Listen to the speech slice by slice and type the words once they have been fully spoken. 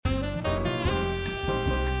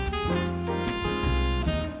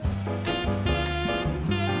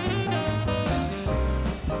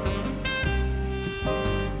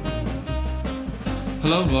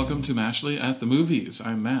Hello and welcome to Mashley at the Movies.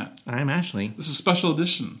 I'm Matt. I'm Ashley. This is a special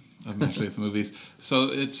edition of Mashley at the Movies. So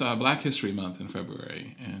it's Black History Month in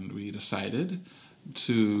February, and we decided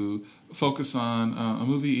to focus on a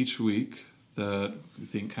movie each week that we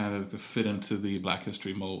think kind of fit into the Black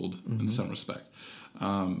History mold in some respect.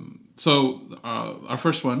 So our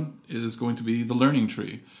first one is going to be The Learning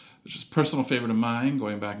Tree, which is a personal favorite of mine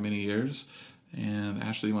going back many years. And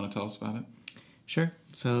Ashley, you want to tell us about it? Sure.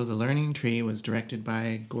 So The Learning Tree was directed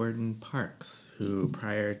by Gordon Parks, who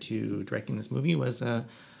prior to directing this movie was a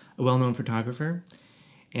well-known photographer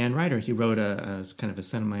and writer. He wrote a kind of a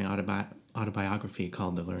semi-autobiography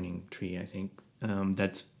called The Learning Tree, I think,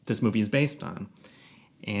 that's this movie is based on.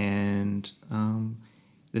 And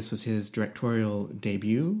this was his directorial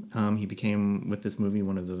debut. He became, with this movie,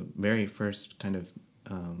 one of the very first kind of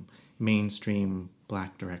mainstream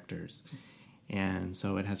black directors. And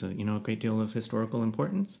so it has a great deal of historical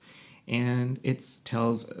importance. And it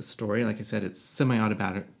tells a story, like I said, it's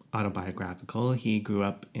semi-autobiographical. He grew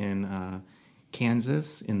up in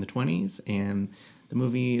Kansas in the 1920s, and the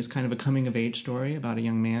movie is kind of a coming-of-age story about a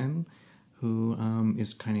young man who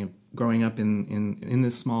is kind of growing up in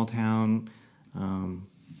this small town,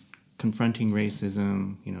 confronting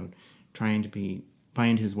racism, trying to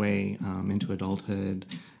find his way into adulthood.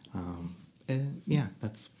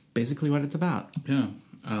 That's basically what it's about. Yeah.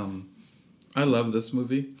 I love this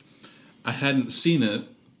movie. I hadn't seen it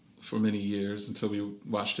for many years until we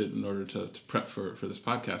watched it in order to prep for this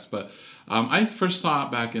podcast. But I first saw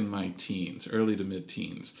it back in my teens, early to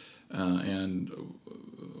mid-teens,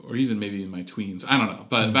 or even maybe in my tweens. I don't know,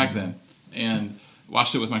 but back then. And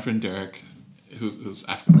watched it with my friend Derek, who's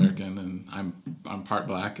African American, and I'm part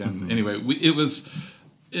black. And anyway,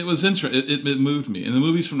 it moved me. And the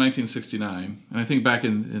movie's from 1969, and I think back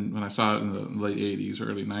in when I saw it in the late 80s or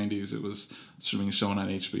early 90s, it was shown on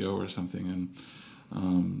HBO or something.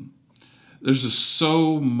 And there's just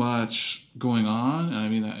so much going on, and I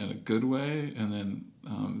mean that in a good way. And then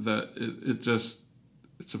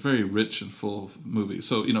it's a very rich and full movie.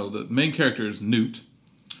 So the main character is Newt,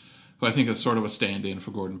 who I think is sort of a stand-in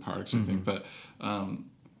for Gordon Parks, I think. But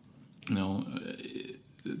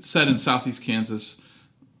it's set in Southeast Kansas.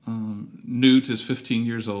 Newt is 15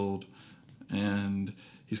 years old, and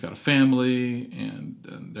he's got a family, and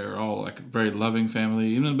they're all like a very loving family,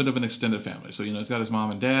 even a bit of an extended family. So, he's got his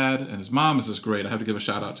mom and dad, and his mom is just great. I have to give a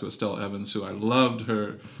shout out to Estelle Evans, who I loved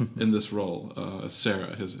her in this role, as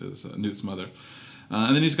Sarah, his Newt's mother.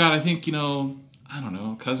 And then he's got, I think,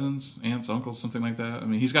 cousins, aunts, uncles, something like that. I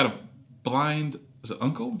mean, he's got a blind, is it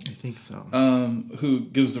uncle? I think so. Who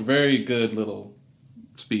gives a very good little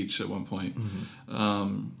speech at one point.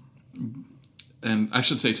 And I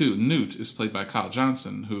should say, too, Newt is played by Kyle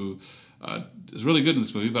Johnson, who is really good in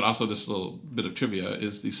this movie, but also just a little bit of trivia,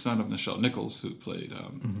 is the son of Nichelle Nichols, who played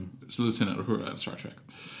Lieutenant Uhura in Star Trek.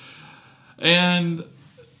 And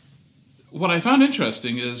what I found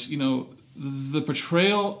interesting is, the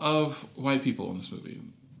portrayal of white people in this movie,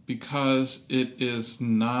 because it is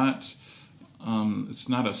not, it's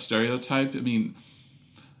not a stereotype. I mean,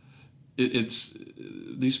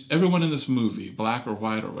 everyone in this movie, black or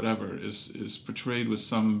white or whatever, is portrayed with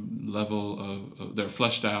some level of they're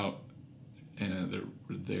fleshed out, and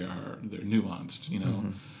they're nuanced.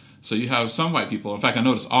 So you have some white people. In fact, I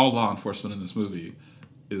noticed all law enforcement in this movie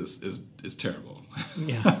is terrible.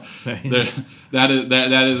 Yeah,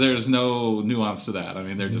 there's no nuance to that. I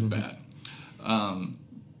mean, they're just bad.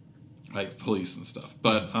 Like police and stuff.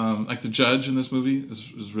 But like the judge in this movie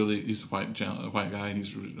is really, he's a white guy, and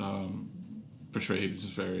he's portrayed as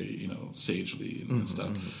very sagely and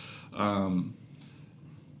stuff.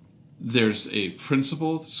 There's a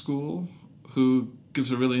principal at the school who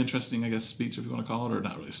gives a really interesting, I guess, speech, if you want to call it, or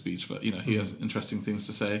not really a speech, but he has interesting things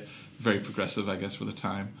to say. Very progressive, I guess, for the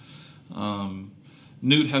time.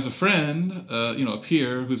 Newt has a friend, a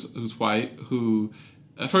peer who's white, who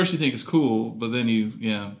at first you think is cool, but then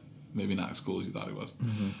maybe not as cool as you thought he was.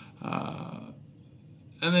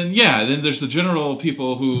 And then there's the general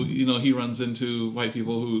people who, he runs into white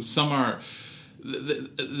people who some are,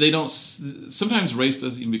 they don't, sometimes race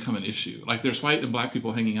doesn't even become an issue. Like there's white and black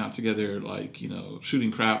people hanging out together, like,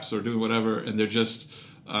 shooting craps or doing whatever, and they're just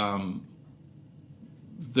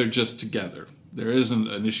together. There isn't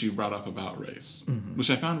an issue brought up about race, which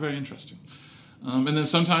I found very interesting. And then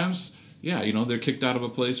sometimes, they're kicked out of a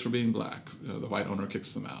place for being black. The white owner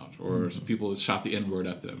kicks them out, or some people shot the N-word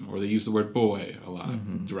at them, or they use the word boy a lot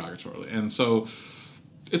derogatorily. And so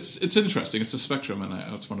it's interesting. It's a spectrum, and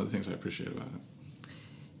that's one of the things I appreciate about it.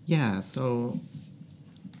 Yeah, so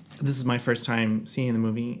this is my first time seeing the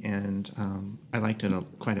movie, and I liked it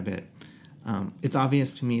quite a bit. It's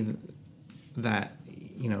obvious to me that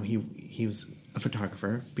he was a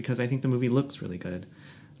photographer, because I think the movie looks really good.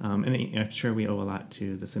 And I'm sure we owe a lot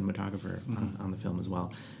to the cinematographer on the film as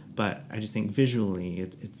well. But I just think visually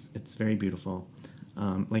it's very beautiful.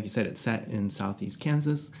 Like you said, it's set in southeast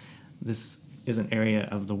Kansas. This is an area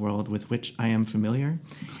of the world with which I am familiar.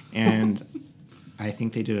 And I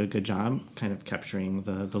think they do a good job kind of capturing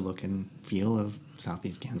the look and feel of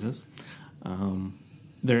southeast Kansas. But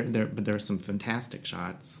there are some fantastic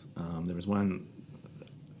shots. There was one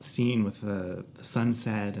scene with the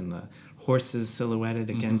sunset and the horses silhouetted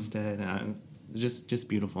against it. Just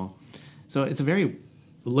beautiful. So it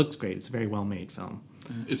looks great. It's a very well-made film.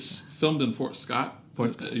 It's filmed in Fort Scott.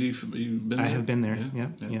 Fort Scott. You been there? I have been there.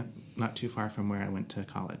 Yeah. Not too far from where I went to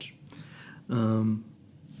college.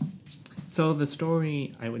 So the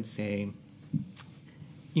story, I would say,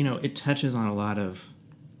 it touches on a lot of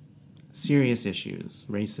serious issues.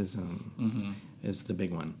 Racism is the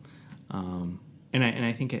big one. And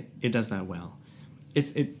I think it does that well.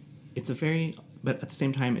 It's a very, but at the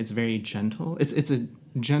same time, it's very gentle. It's a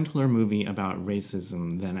gentler movie about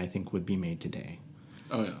racism than I think would be made today.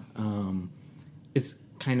 Oh yeah. It's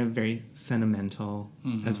kind of very sentimental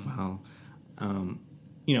as well.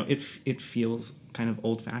 It feels kind of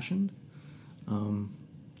old fashioned.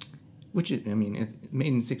 It's made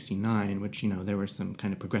in '69, which there were some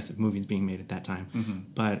kind of progressive movies being made at that time,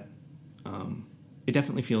 but it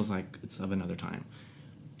definitely feels like it's of another time.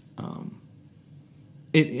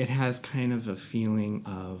 It has kind of a feeling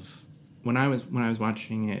of when I was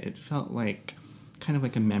watching it, it felt like kind of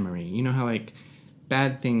like a memory. You know how like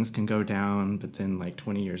bad things can go down, but then like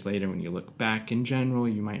 20 years later, when you look back in general,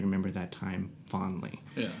 you might remember that time fondly.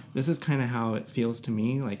 Yeah. This is kind of how it feels to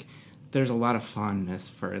me. Like there's a lot of fondness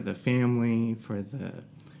for the family, for the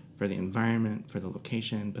environment, for the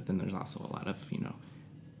location, but then there's also a lot of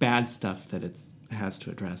bad stuff that it has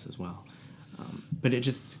to address as well. But it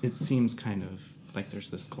seems kind of like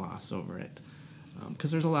there's this gloss over it,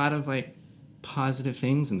 because there's a lot of like positive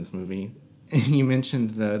things in this movie. And you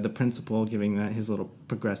mentioned the principal giving his little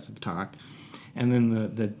progressive talk, and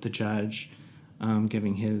then the judge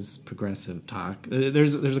giving his progressive talk.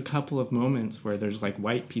 There's a couple of moments where there's like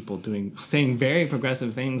white people saying very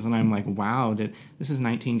progressive things, and I'm like, wow, this is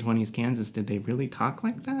 1920s Kansas. Did they really talk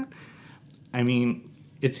like that? I mean,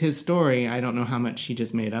 it's his story. I don't know how much he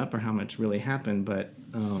just made up or how much really happened, but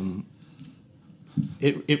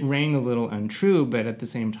it rang a little untrue. But at the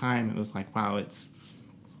same time, it was like, wow,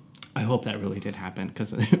 I hope that really did happen,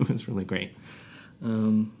 because it was really great.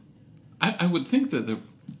 I would think that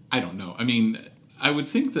I don't know. I mean, I would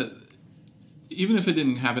think that even if it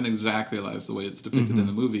didn't happen exactly as the way it's depicted in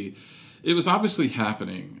the movie, it was obviously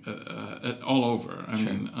happening all over. I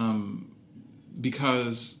mean,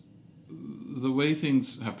 because the way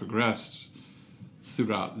things have progressed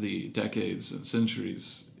throughout the decades and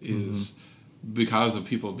centuries is because of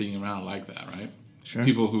people being around like that, right? Sure.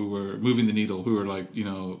 People who were moving the needle, who were like,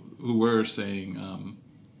 who were saying,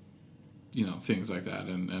 things like that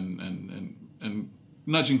and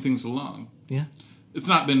nudging things along. Yeah. It's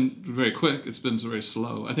not been very quick. It's been very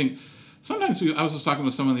slow. I think sometimes I was just talking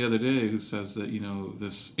with someone the other day who says that,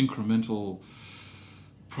 this incremental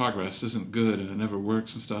progress isn't good and it never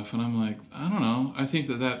works and stuff. And I'm like, I don't know. I think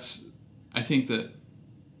that's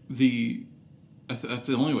the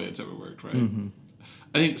only way it's ever worked, right?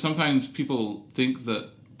 I think sometimes people think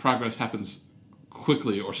that progress happens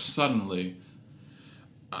quickly or suddenly.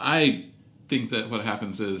 I think that what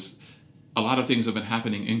happens is a lot of things have been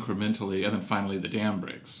happening incrementally, and then finally the dam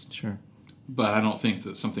breaks. Sure. But I don't think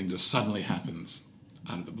that something just suddenly happens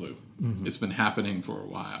out of the blue. It's been happening for a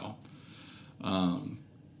while.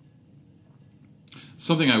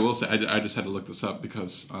 Something I will say, I just had to look this up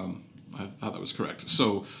because I thought that was correct.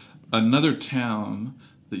 So another town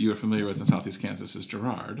that you are familiar with in southeast Kansas is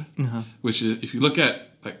Girard, which is, if you look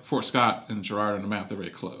at like Fort Scott and Girard on a map, they're very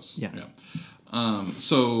close. Yeah.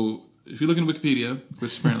 So if you look in Wikipedia,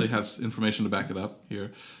 which apparently has information to back it up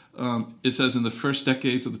here, it says in the first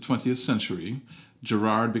decades of the 20th century,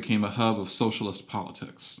 Girard became a hub of socialist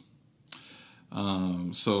politics.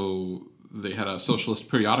 So they had a socialist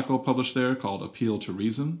periodical published there called Appeal to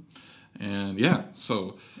Reason. And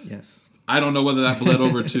so yes. I don't know whether that bled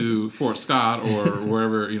over to Fort Scott or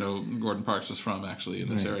wherever, Gordon Parks was from actually in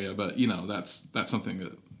this area. But, that's something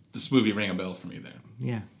that this movie rang a bell for me there.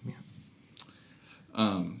 Yeah.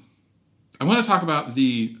 I want to talk about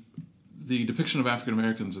the depiction of African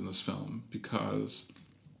Americans in this film because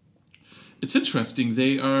it's interesting.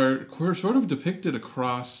 They are sort of depicted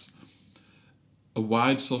across a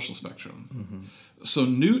wide social spectrum. So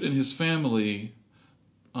Newt and his family,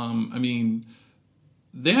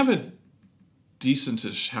 they have a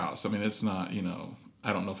decentish house. I mean, it's not,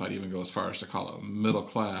 I don't know if I'd even go as far as to call it middle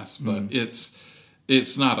class, but it's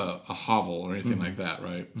not a hovel or anything like that,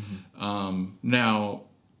 right? Now,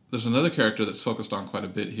 there's another character that's focused on quite a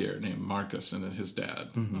bit here named Marcus and his dad,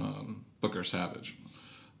 Booker Savage.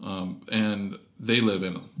 And they live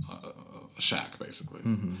in a shack, basically.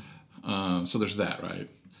 So there's that, right?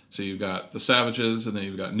 So you've got the Savages, and then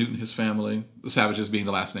you've got Newt and his family. The Savages being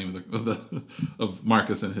the last name of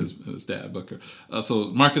Marcus and his dad, Booker. So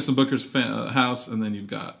Marcus and Booker's house, and then you've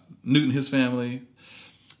got Newt and his family.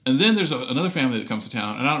 And then there's another family that comes to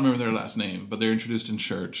town, and I don't remember their last name, but they're introduced in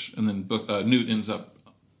church, and then Newt ends up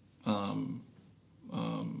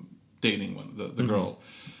dating the girl.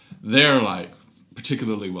 They're like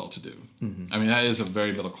particularly well-to-do. I mean, that is a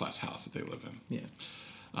very middle-class house that they live in. Yeah.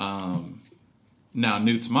 Now,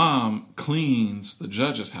 Newt's mom cleans the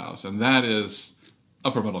judge's house, and that is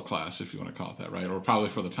upper middle class, if you want to call it that, right? Or probably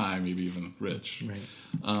for the time, maybe even rich. Right.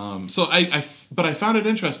 So but I found it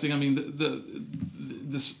interesting. I mean,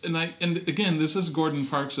 and again, this is Gordon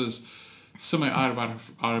Parks's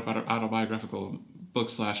semi-autobiographical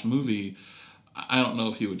book/movie. I don't know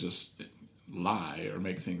if he would just lie or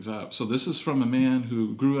make things up. So this is from a man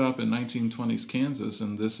who grew up in 1920s Kansas,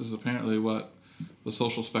 and this is apparently what the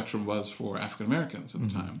social spectrum was for African Americans at the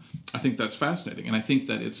time. I think that's fascinating, and I think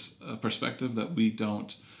that it's a perspective that we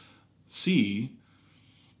don't see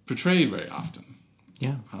portrayed very often.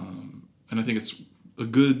 Yeah. And I think it's a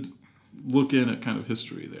good look in at kind of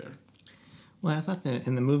history there. Well, I thought that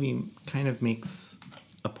in the movie kind of makes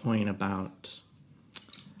a point about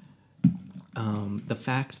the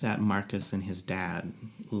fact that Marcus and his dad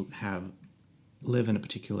live in a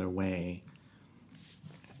particular way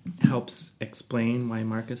helps explain why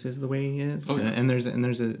Marcus is the way he is. Oh, yeah. And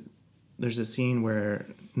there's a scene where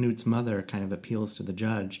Newt's mother kind of appeals to the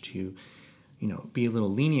judge to, be a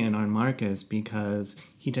little lenient on Marcus because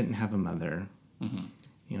he didn't have a mother.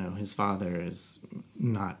 His father is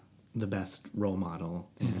not the best role model,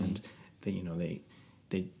 and they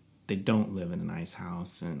don't live in a nice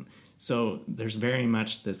house, and so there's very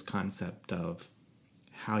much this concept of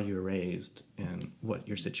how you're raised and what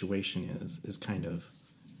your situation is kind of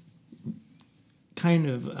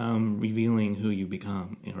revealing who you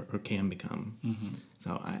become or can become.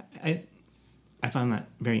 So I found that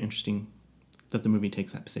very interesting that the movie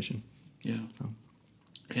takes that position. Yeah. So.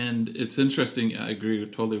 And it's interesting, I agree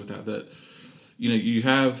totally with that you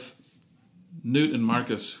have Newt and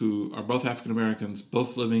Marcus, who are both African Americans,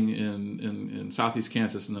 both living in southeast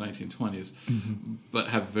Kansas in the 1920s, but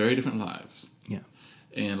have very different lives. Yeah.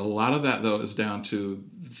 And a lot of that, though, is down to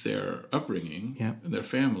their upbringing and their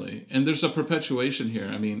family. And there's a perpetuation here.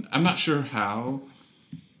 I mean, I'm not sure how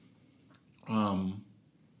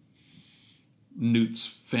Newt's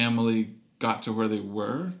family got to where they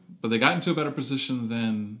were, but they got into a better position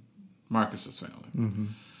than Marcus's family.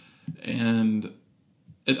 And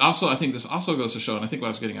I think this also goes to show, and I think what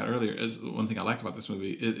I was getting at earlier is one thing I like about this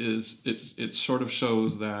movie. It sort of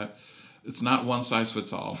shows that it's not one size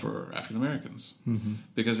fits all for African Americans,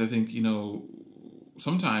 because I think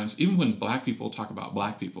sometimes even when Black people talk about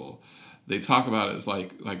Black people, they talk about it as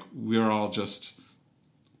like we're all just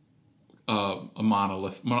a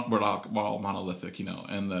monolith. We're all monolithic,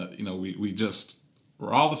 and that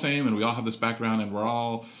we're all the same, and we all have this background, and we're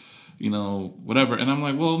all whatever. And I'm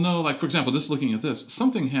like, well, no, like, for example, just looking at this,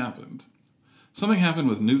 something happened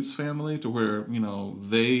with Newt's family to where,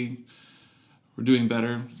 they were doing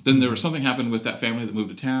better. Then there was something happened with that family that moved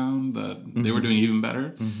to town that they were doing even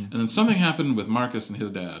better. And then something happened with Marcus and his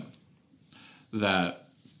dad that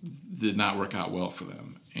did not work out well for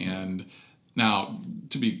them. And now,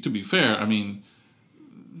 to be fair, I mean,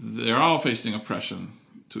 they're all facing oppression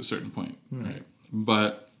to a certain point, right?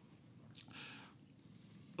 But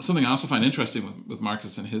something I also find interesting with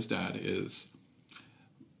Marcus and his dad is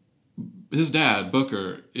his dad,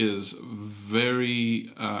 Booker, is very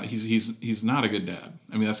he's not a good dad.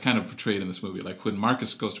 I mean, that's kind of portrayed in this movie. Like when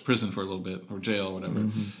Marcus goes to prison for a little bit, or jail or whatever,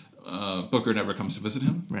 Booker never comes to visit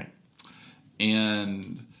him. Right.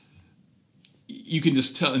 And you can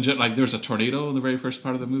just tell, like, there's a tornado in the very first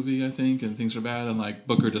part of the movie, I think, and things are bad, and like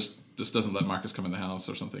Booker just doesn't let Marcus come in the house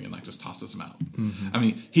or something, and like just tosses him out. I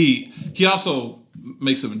mean, he also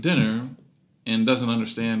makes him dinner and doesn't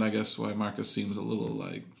understand, I guess, why Marcus seems a little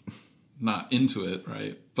like not into it,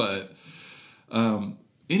 right? But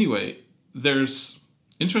anyway, there's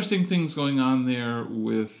interesting things going on there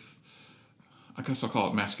with, I guess I'll call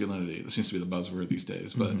it masculinity. That seems to be the buzzword these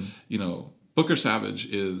days. But Booker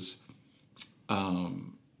Savage is a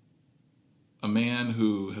man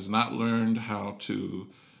who has not learned how to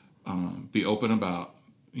be open about,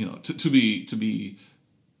 to be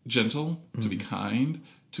gentle, to be kind,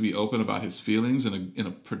 to be open about his feelings in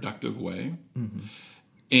a productive way.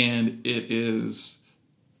 And it is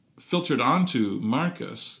filtered onto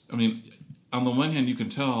Marcus. I mean, on the one hand, you can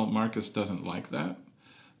tell Marcus doesn't like that,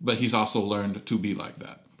 but he's also learned to be like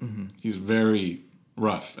that. He's very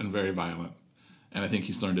rough and very violent. And I think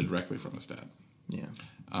he's learned it directly from his dad. Yeah.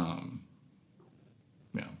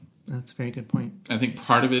 Yeah. That's a very good point. I think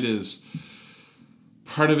part of it is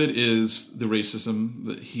the racism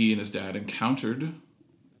that he and his dad encountered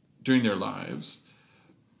during their lives.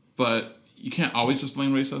 But you can't always just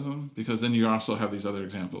blame racism, because then you also have these other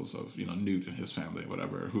examples of, Newt and his family,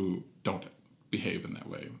 whatever, who don't behave in that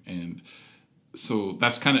way. And so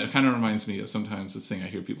that's it kind of reminds me of sometimes this thing I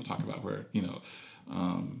hear people talk about where,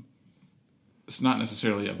 it's not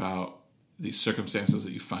necessarily about the circumstances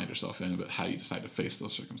that you find yourself in, but how you decide to face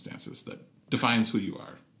those circumstances that defines who you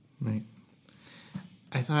are. Right.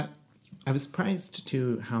 I was surprised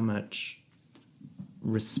to how much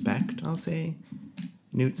respect, I'll say,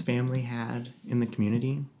 Newt's family had in the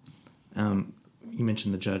community. You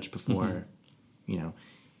mentioned the judge before.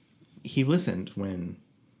 He listened when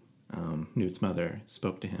Newt's mother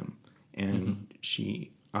spoke to him, and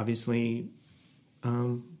she obviously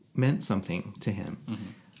meant something to him.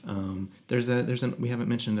 We haven't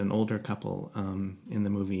mentioned an older couple in the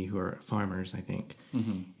movie who are farmers, I think,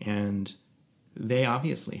 and they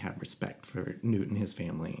obviously have respect for Newt and his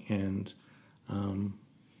family, and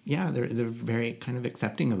they're very kind of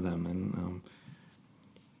accepting of them, and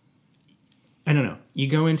I don't know.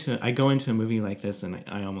 I go into a movie like this, and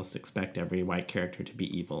I almost expect every white character to be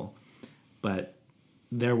evil, but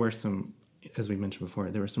there were some, as we mentioned before,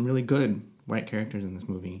 there were some really good white characters in this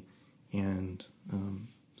movie, and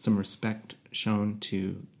some respect shown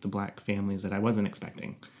to the black families that I wasn't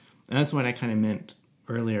expecting. And that's what I kind of meant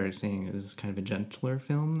earlier, saying this is kind of a gentler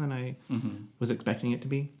film than I was expecting it to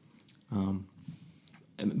be.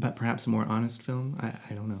 But perhaps a more honest film.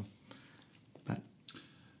 I don't know.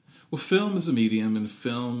 Well, film is a medium, and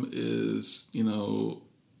film is, I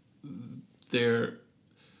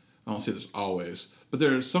won't say this always, but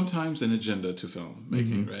there's sometimes an agenda to film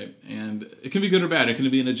making, right? And it can be good or bad. It can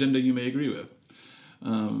be an agenda you may agree with.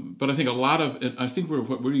 But I think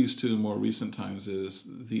what we're used to in more recent times is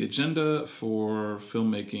the agenda for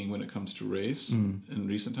filmmaking when it comes to race in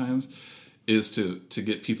recent times is to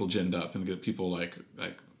get people ginned up and get people like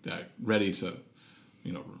ready to,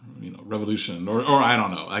 revolution or I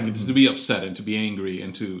don't know, to be upset and to be angry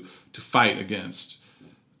and to fight against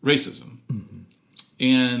racism.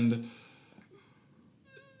 And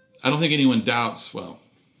I don't think anyone doubts, well,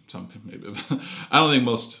 some maybe, I don't think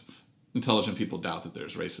most intelligent people doubt that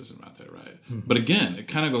there's racism out there, right? But again, it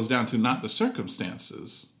kind of goes down to not the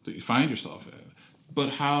circumstances that you find yourself in, but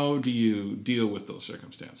how do you deal with those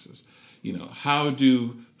circumstances? How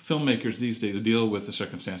do filmmakers these days deal with the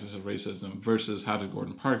circumstances of racism versus how did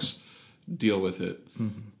Gordon Parks deal with it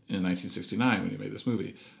in 1969 when he made this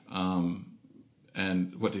movie?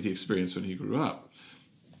 And what did he experience when he grew up?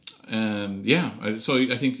 And so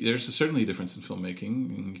I think there's certainly a difference in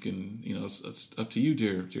filmmaking, and you can, it's up to you,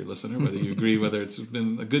 dear listener, whether you agree, whether it's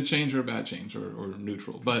been a good change or a bad change or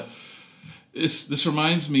neutral. But this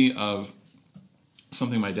reminds me of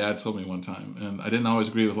something my dad told me one time, and I didn't always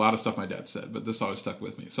agree with a lot of stuff my dad said, but this always stuck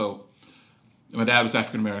with me. So my dad was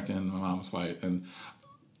African American, my mom was white, and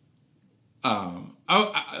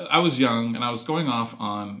I was young, and I was going off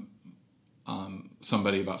on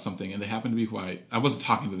somebody about something, and they happened to be white. I wasn't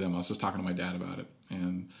talking to them, I was just talking to my dad about it.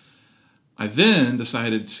 And I then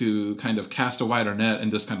decided to kind of cast a wider net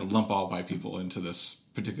and just kind of lump all white people into this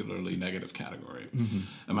particularly negative category.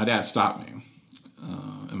 And my dad stopped me.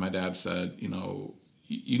 And my dad said,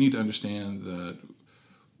 you need to understand that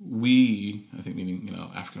we, I think meaning,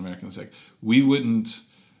 African Americans, like, we wouldn't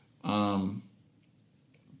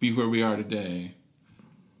be where we are today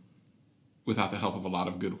without the help of a lot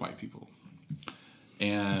of good white people.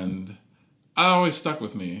 And I always stuck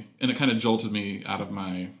with me, and it kind of jolted me out of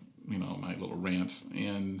my little rant.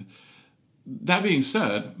 And that being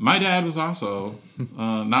said, my dad was also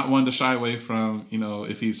not one to shy away from,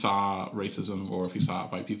 if he saw racism or if he saw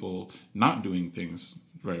white people not doing things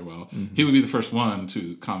very well, he would be the first one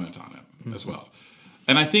to comment on it as well.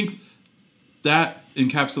 And I think that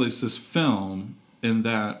encapsulates this film in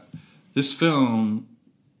that this film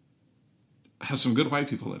has some good white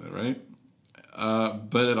people in it, right?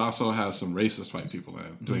 But it also has some racist white people in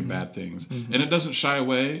it doing bad things. And it doesn't shy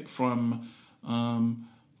away from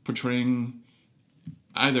portraying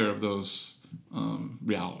either of those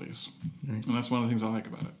realities. Right. And that's one of the things I like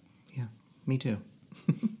about it. Yeah, me too.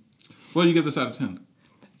 What do you give this out of 10?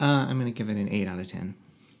 I'm going to give it an 8 out of 10.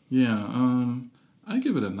 Yeah, I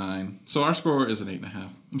give it a 9. So our score is an 8.5.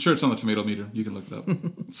 I'm sure it's on the tomato meter. You can look it up.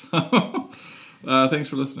 So, thanks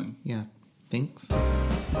for listening. Yeah. Thanks.